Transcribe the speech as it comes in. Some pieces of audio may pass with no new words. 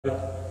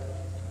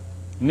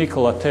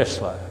Nikola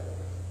Tesla.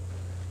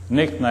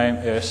 Nickname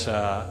is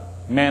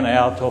Man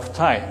Out of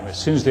Time.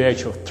 Since the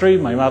age of 3,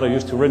 my mother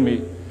used to read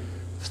me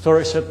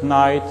stories at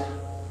night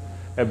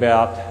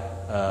about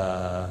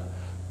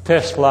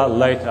Tesla.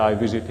 Later I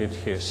visited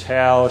his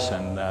house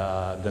and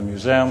the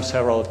museum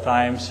several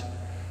times.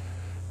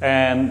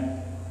 And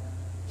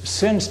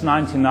since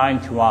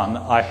 1991,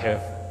 I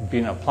have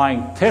been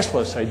applying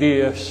Tesla's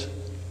ideas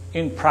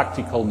in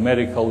practical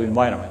medical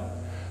environment.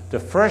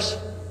 The first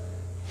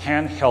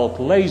handheld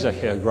laser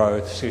hair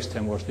growth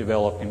system was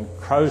developed in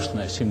Crow's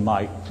Nest in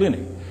my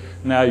clinic.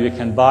 Now you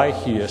can buy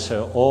here,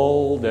 so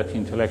all that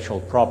intellectual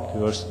property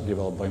was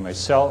developed by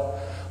myself.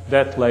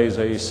 That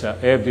laser is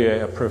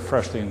FDA approved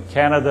first in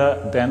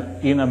Canada, then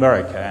in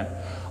America. And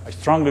I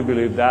strongly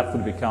believe that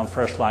would become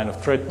first line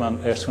of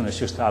treatment as soon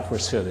as you start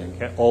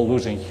receding or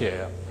losing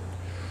hair.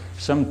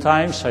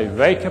 Sometimes I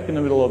wake up in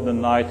the middle of the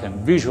night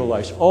and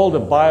visualize all the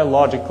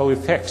biological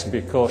effects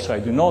because I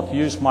do not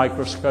use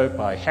microscope,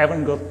 I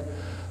haven't got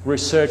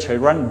research, I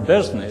run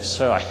business,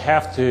 so I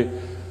have to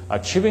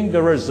achieving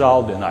the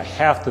result and I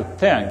have to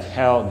think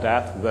how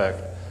that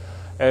worked.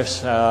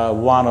 As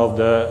one of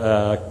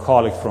the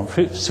colleagues from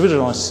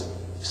Switzerland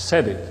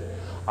said it,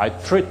 I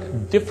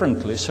treat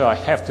differently, so I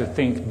have to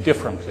think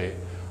differently.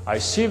 I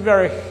see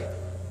very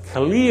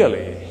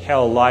clearly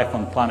how life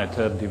on planet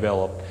Earth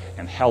developed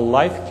and how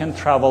life can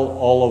travel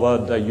all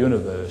over the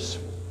universe.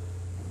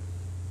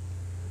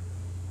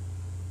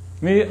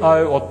 Me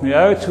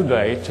owe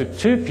today to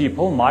two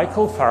people,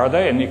 Michael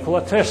Faraday and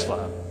Nikola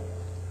Tesla,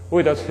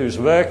 without whose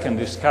work and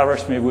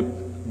discoveries we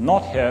would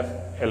not have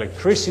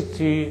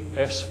electricity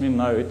as we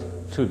know it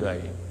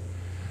today.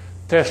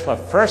 Tesla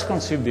first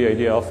conceived the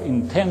idea of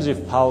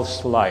intensive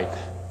pulse light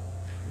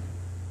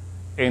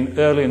in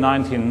early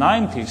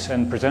 1990s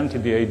and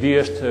presented the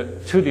ideas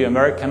to the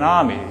American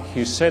Army.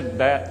 He said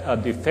that a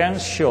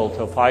defense shield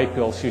of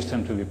IPL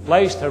system to be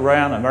placed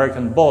around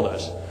American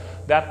borders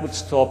that would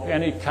stop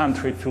any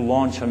country to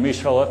launch a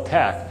missile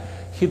attack.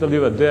 He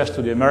delivered this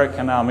to the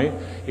American Army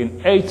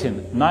in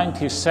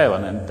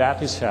 1897, and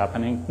that is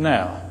happening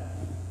now.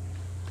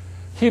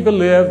 He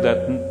believed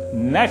that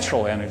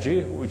natural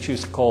energy, which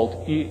is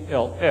called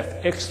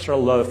ELF, extra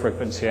low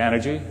frequency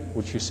energy,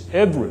 which is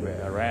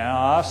everywhere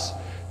around us,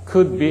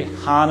 could be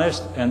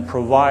harnessed and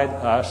provide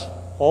us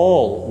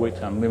all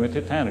with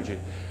unlimited energy.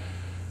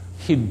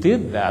 He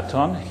did that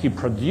he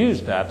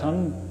produced that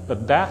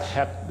but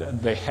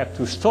they had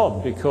to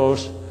stop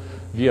because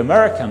the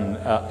American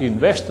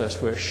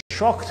investors were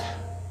shocked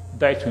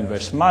they to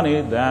invest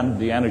money than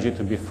the energy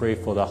to be free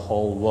for the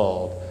whole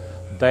world.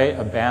 They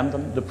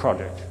abandoned the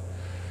project.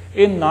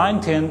 In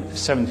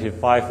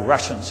 1975,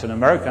 Russians and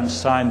Americans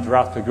signed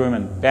draft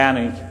agreement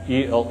banning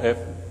ELF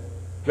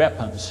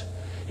weapons.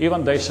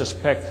 Even they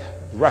suspect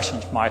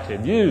Russians might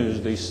have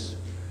used this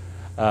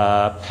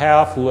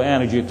powerful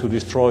energy to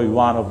destroy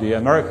one of the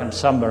American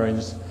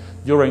submarines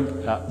during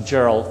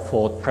Gerald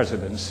Ford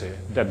presidency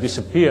that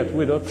disappeared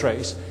without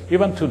trace.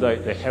 Even today,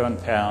 they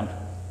haven't found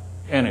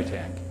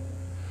anything.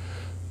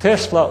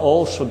 Tesla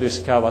also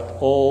discovered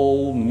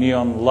all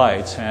neon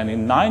lights, and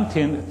in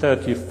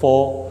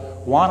 1934,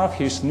 one of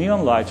his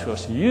neon lights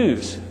was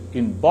used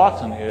in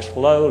botany as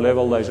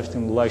low-level laser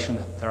stimulation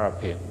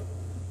therapy.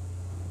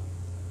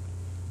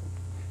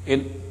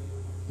 In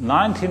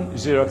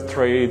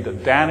 1903, the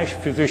Danish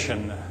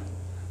physician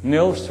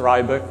Niels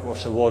Riebeck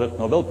was awarded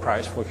Nobel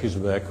Prize for his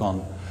work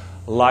on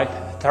light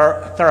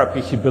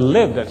therapy. He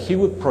believed that he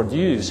would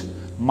produce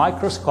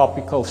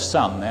microscopical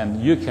sun,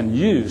 and you can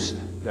use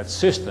that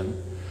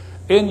system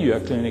in your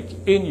clinic,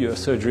 in your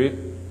surgery,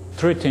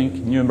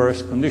 treating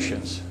numerous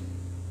conditions.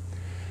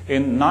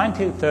 In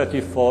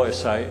 1934,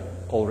 as I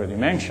already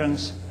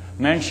mentioned,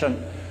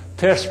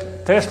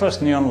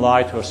 Tesla's neon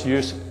light was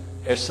used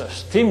as a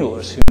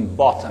stimulus in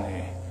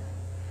botany.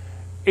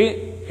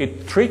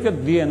 It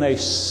triggered DNA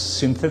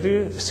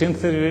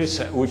synthesis,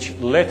 which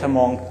led,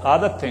 among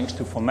other things,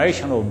 to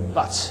formation of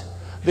buds.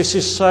 This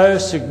is so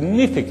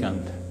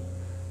significant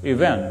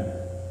event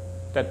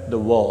that the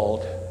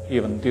world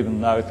even didn't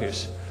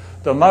notice.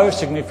 The most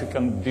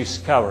significant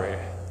discovery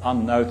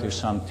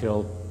unnoticed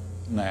until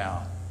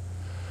now.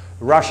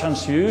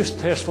 Russians used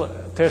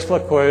Tesla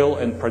coil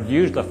and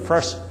produced the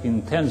first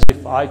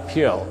intensive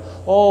IPL.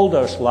 All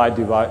those light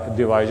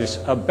devices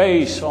are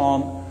based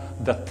on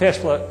the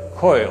Tesla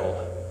coil.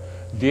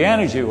 The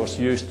energy was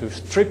used to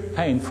strip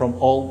paint from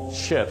old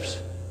ships.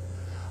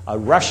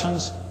 Russian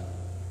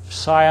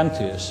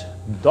scientists,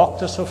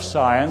 doctors of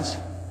science,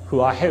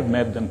 who I have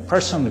met them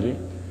personally,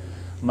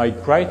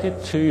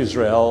 migrated to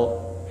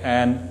Israel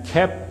and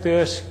kept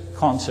this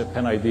concept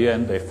and idea,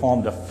 and they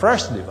formed the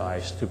first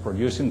device to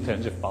produce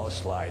intensive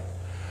pulse light.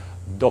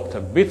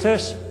 Dr.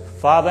 Bitter's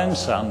father and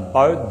son,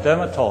 both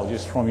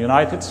dermatologists from the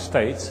United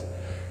States,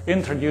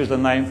 introduced the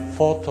name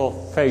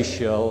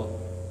photofacial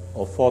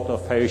or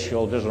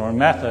photofacial, doesn't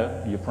matter,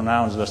 you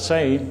pronounce the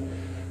same,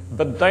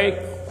 but they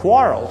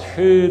quarreled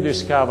who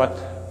discovered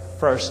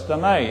first the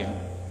name,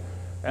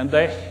 and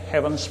they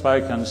haven't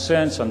spoken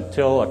since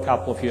until a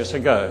couple of years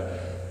ago.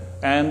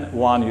 and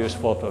one used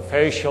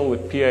photofacial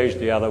with pH,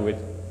 the other with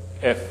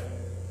F.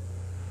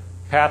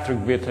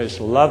 Patrick Bitter is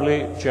a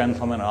lovely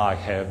gentleman. I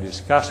have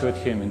discussed with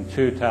him in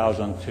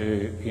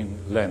 2002 in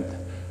Lent.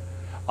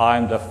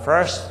 I'm the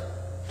first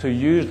to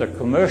use the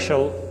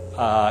commercial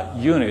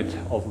unit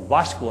of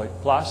Vasculoid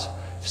Plus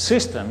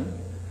system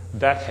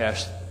that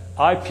has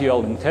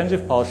IPL,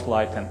 intensive pulse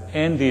light, and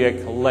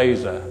NDX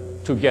laser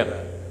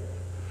together.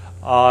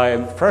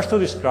 I'm first to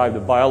describe the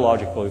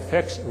biological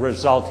effects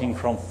resulting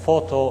from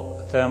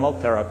photothermal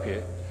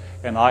therapy,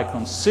 and I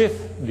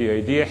conceived the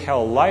idea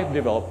how light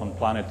develops on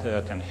planet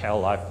Earth and how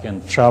life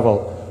can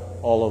travel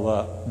all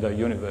over the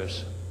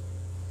universe.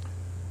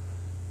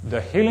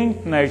 The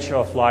healing nature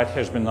of light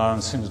has been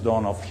known since the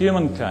dawn of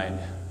humankind.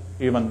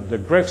 Even the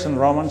Greeks and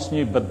Romans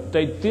knew, but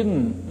they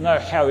didn't know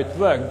how it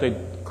worked. They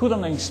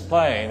couldn't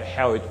explain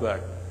how it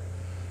worked.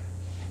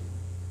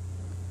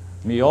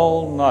 We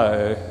all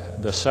know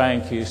the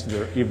saying is,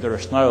 if there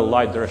is no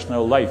light, there is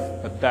no life,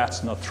 but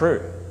that's not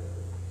true.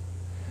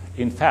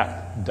 In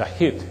fact, the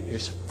heat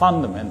is a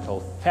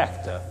fundamental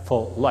factor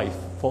for life,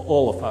 for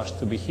all of us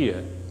to be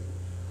here.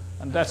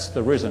 And that's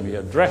the reason we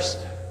are dressed,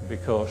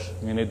 because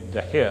we need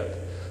the heat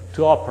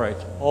to operate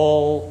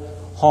all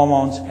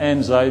hormones,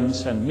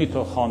 enzymes, and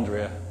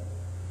mitochondria.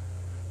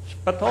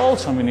 But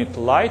also we need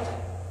light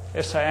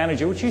as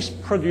energy, which is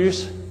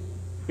produced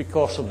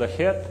because of the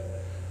heat.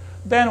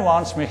 Then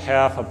once we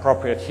have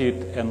appropriate heat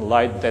and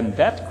light, then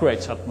that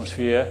creates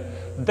atmosphere.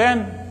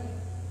 Then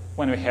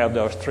when we have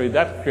those three,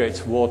 that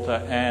creates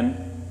water, and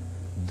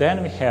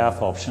then we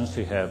have options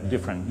to have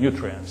different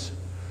nutrients.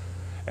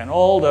 And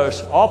all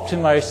those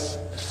optimized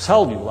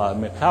cellular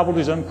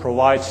metabolism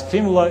provides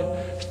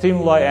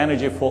stimuli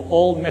energy for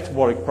all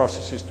metabolic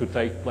processes to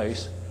take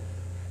place.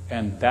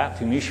 And that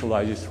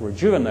initializes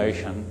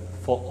rejuvenation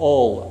for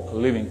all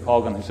living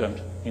organisms.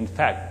 In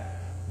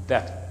fact,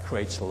 that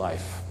creates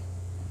life.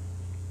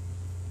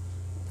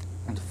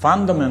 And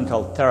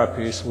fundamental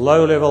therapy is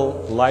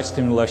low-level light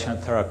stimulation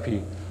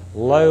therapy,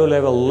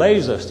 low-level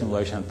laser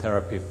stimulation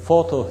therapy,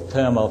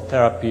 photothermal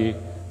therapy,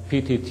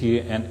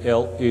 PTT, and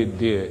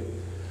LED,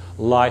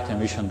 light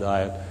emission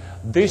diode.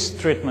 This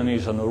treatment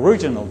is an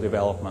original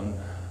development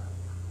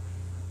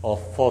of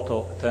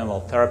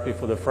photothermal therapy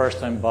for the first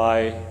time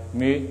by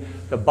me.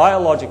 The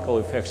biological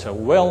effects are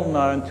well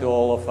known to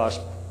all of us.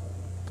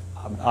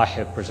 I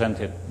have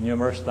presented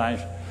numerous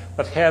times,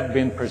 but have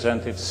been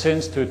presented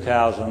since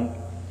 2000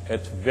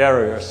 at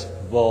various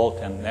world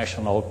and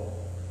national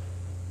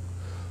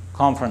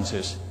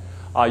conferences.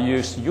 I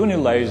used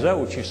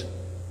Unilaser,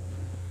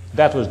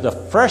 that was the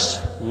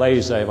first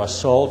laser ever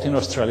sold in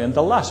Australia and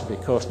the last,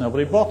 because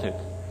nobody bought it.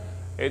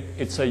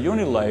 It's a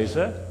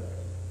Unilaser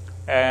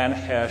and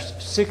has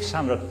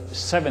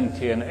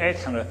 670 and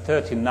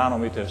 830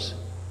 nanometers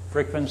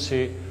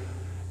frequency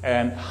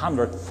and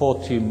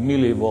 140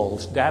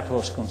 millivolts. That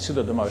was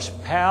considered the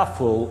most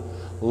powerful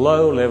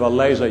low-level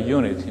laser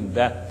unit in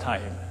that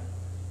time,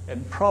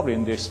 and probably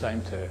in this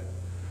time too.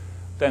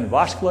 Then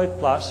Vasculoid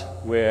Plus,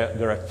 where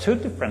there are two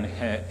different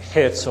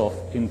heads of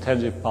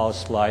intensive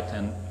pulse light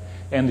and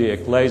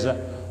NDX laser.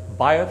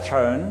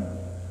 Biotron,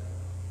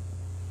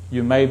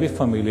 you may be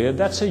familiar,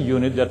 that's a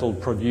unit that will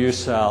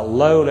produce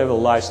low-level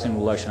light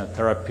stimulation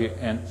therapy,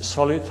 and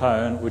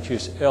Solitone, which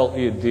is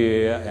LED,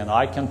 and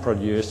I can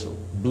produce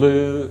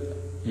blue,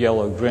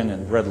 yellow, green,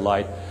 and red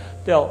light.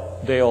 They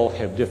all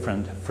have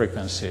different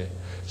frequency.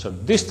 So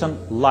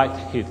distant light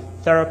heat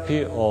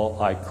therapy,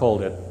 or I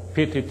call it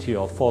PTT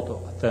or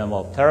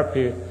photothermal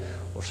therapy,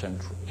 was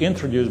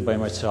introduced by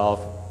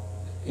myself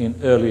in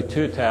early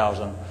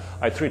 2000.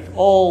 I treat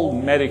all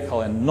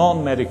medical and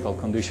non-medical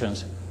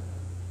conditions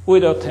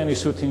without any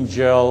soothing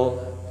gel,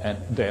 and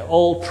they're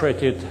all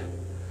treated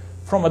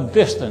from a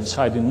distance.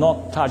 I do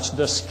not touch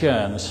the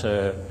skin.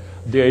 So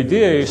the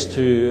idea is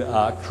to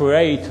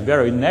create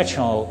very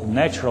natural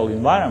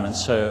environment.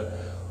 So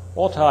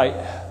what I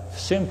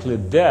simply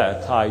did,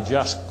 I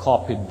just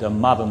copied the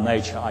Mother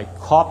Nature. I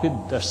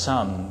copied the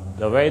sun,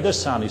 the way the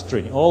sun is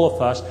treating all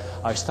of us.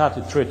 I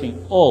started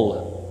treating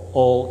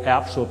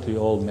absolutely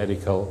all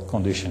medical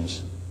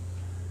conditions.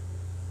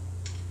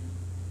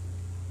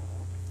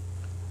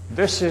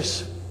 This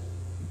is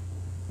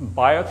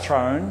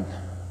Biotron,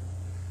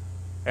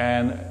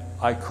 and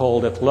I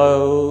call it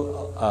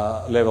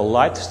low-level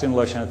light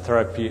stimulation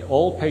therapy.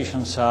 All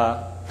patients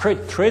are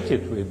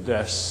pre-treated with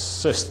this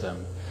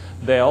system.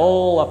 They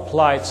all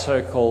applied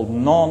so-called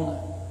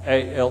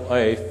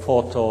non-ALA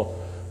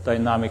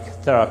photodynamic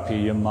therapy.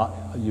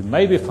 You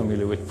may be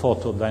familiar with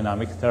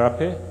photodynamic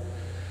therapy,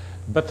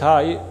 but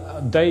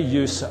they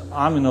use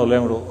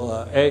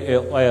amino-level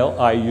ALA.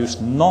 I use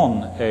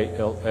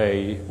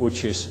non-ALA,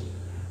 which is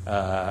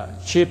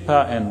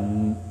cheaper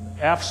and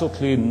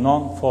absolutely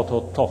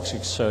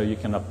non-phototoxic. So you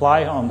can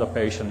apply on the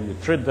patient, you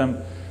treat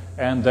them,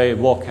 and they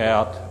walk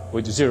out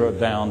with zero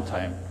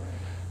downtime.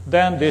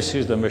 Then this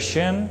is the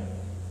machine.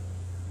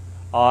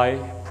 I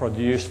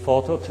produce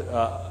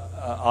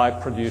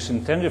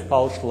intensive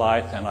pulse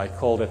light, and I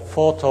call it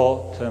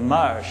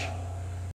photothermage.